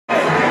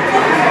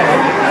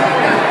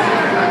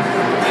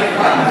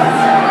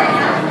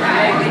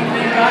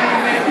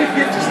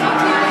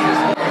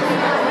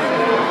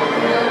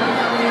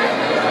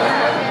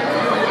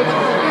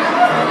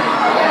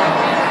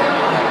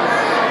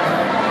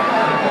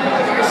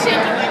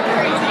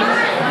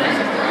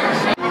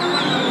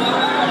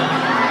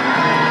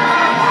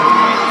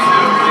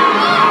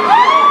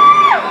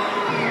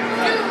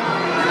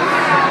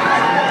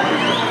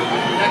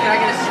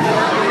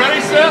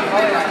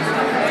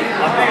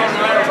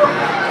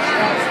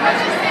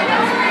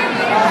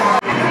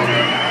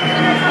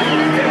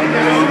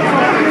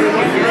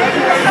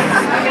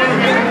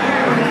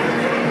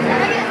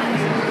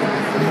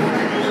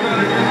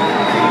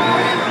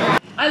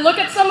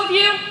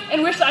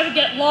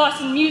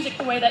music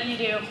the way that you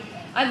do.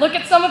 I look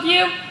at some of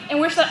you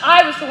and wish that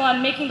I was the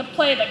one making the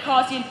play that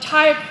caused the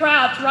entire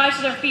crowd to rise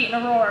to their feet in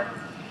a roar.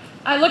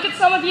 I look at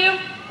some of you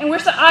and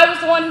wish that I was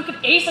the one who could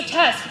ace a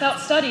test without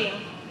studying.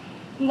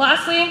 And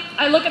lastly,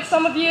 I look at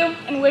some of you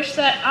and wish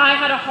that I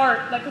had a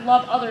heart that could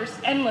love others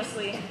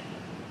endlessly.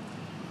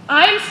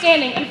 I am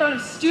standing in front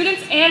of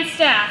students and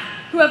staff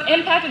who have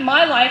impacted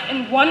my life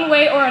in one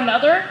way or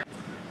another.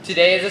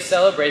 Today is a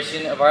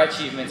celebration of our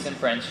achievements and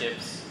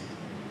friendships.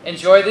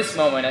 Enjoy this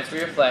moment as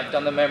we reflect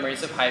on the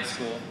memories of high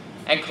school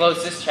and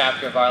close this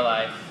chapter of our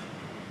life.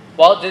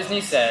 Walt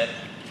Disney said,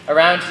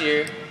 "Around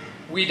here,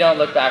 we don't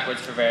look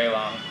backwards for very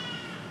long.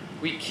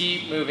 We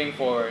keep moving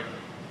forward,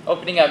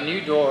 opening up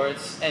new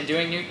doors and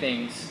doing new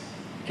things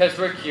because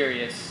we're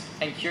curious,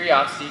 and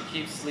curiosity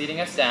keeps leading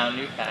us down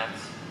new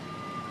paths."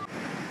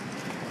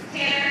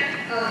 Tanner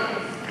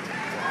Owens.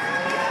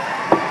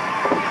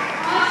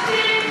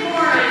 Austin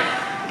Morris.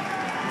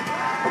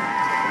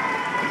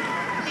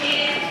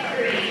 Jaden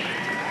Green.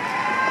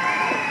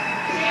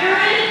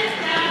 Sharon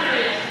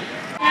Deveridge.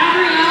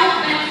 Gabrielle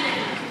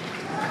Benson.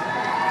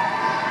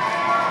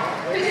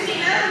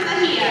 Christina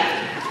Mejia.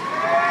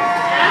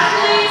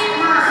 Ashley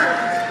Murr.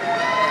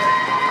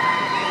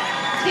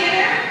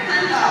 Tanner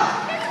Hundall.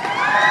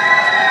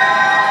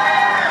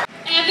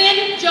 Evan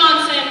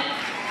Johnson.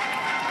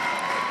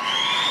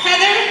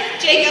 Heather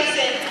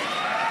Jacobson.